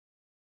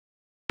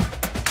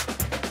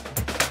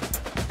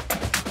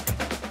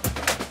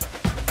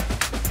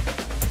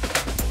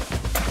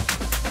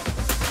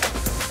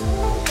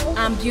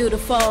I'm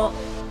beautiful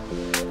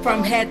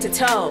from head to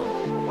toe.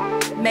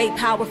 Made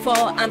powerful,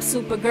 I'm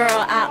Supergirl,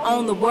 I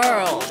own the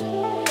world.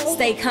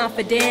 Stay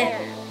confident,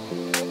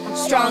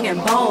 strong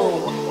and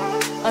bold.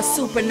 A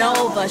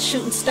supernova,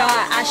 shooting star,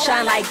 I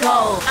shine like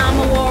gold. I'm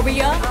a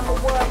warrior,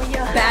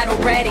 battle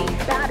ready.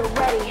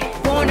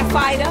 Born a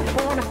fighter,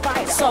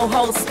 so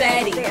hold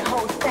steady.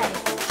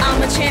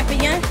 I'm a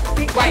champion,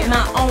 write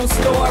my own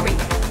story.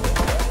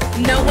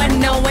 No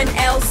one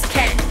else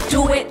can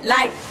do it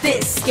like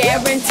this.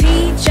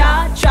 Guaranteed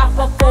jaw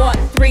dropper, 4,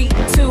 3,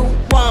 2,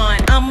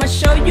 1. I'ma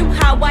show you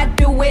how I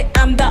do it.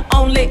 I'm the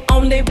only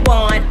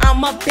one.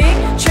 I'm a big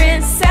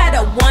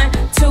trendsetter. 1,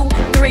 2,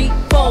 3,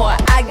 4.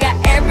 I got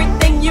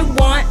everything you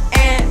want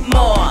and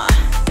more.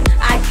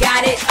 I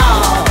got it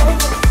all.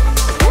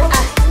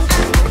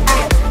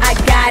 I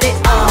got it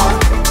all.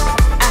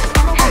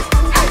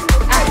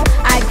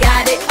 I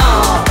got it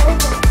all.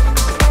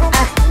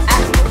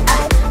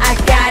 I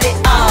got it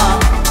all.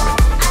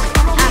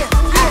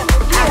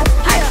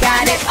 I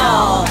got it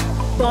all.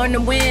 Born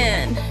to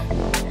win,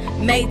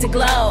 made to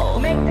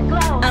glow.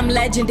 I'm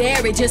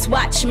legendary, just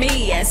watch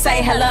me and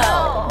say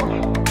hello.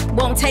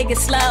 Won't take it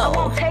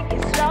slow,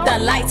 the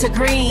lights are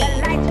green.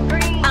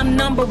 I'm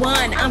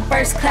 #1, I'm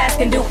first class,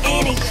 can do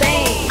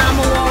anything. I'm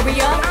a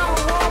warrior,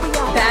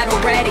 battle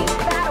ready.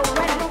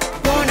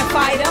 Born a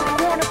fighter,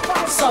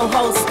 so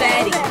hold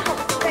steady.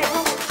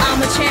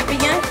 I'm a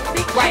champion,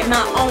 write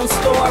my own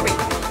story.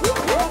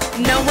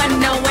 No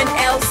one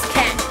else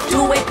can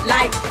do it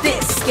like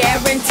this.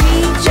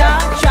 Guaranteed jaw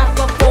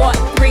dropper, 4,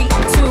 3,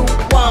 2,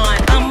 1.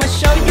 I'ma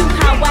show you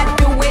how I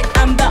do it.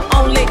 I'm the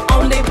only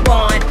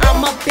one.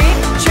 I'm a big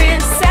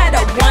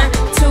trendsetter. 1,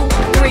 2,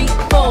 3,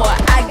 4.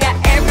 I got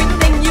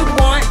everything you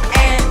want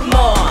and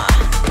more.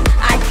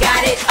 I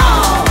got it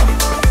all.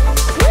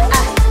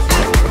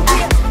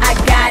 I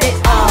got it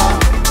all.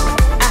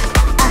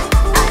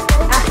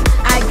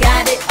 I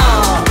got it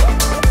all.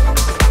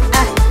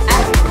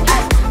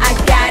 I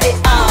got it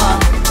all.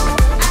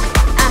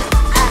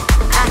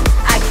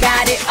 I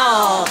got it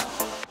all.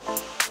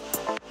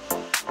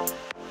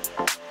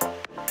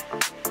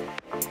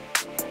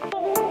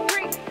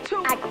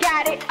 I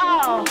got it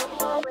all.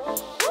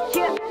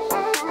 Yeah.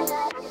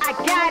 I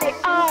got it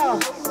all.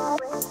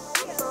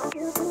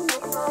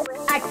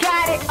 I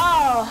got it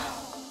all.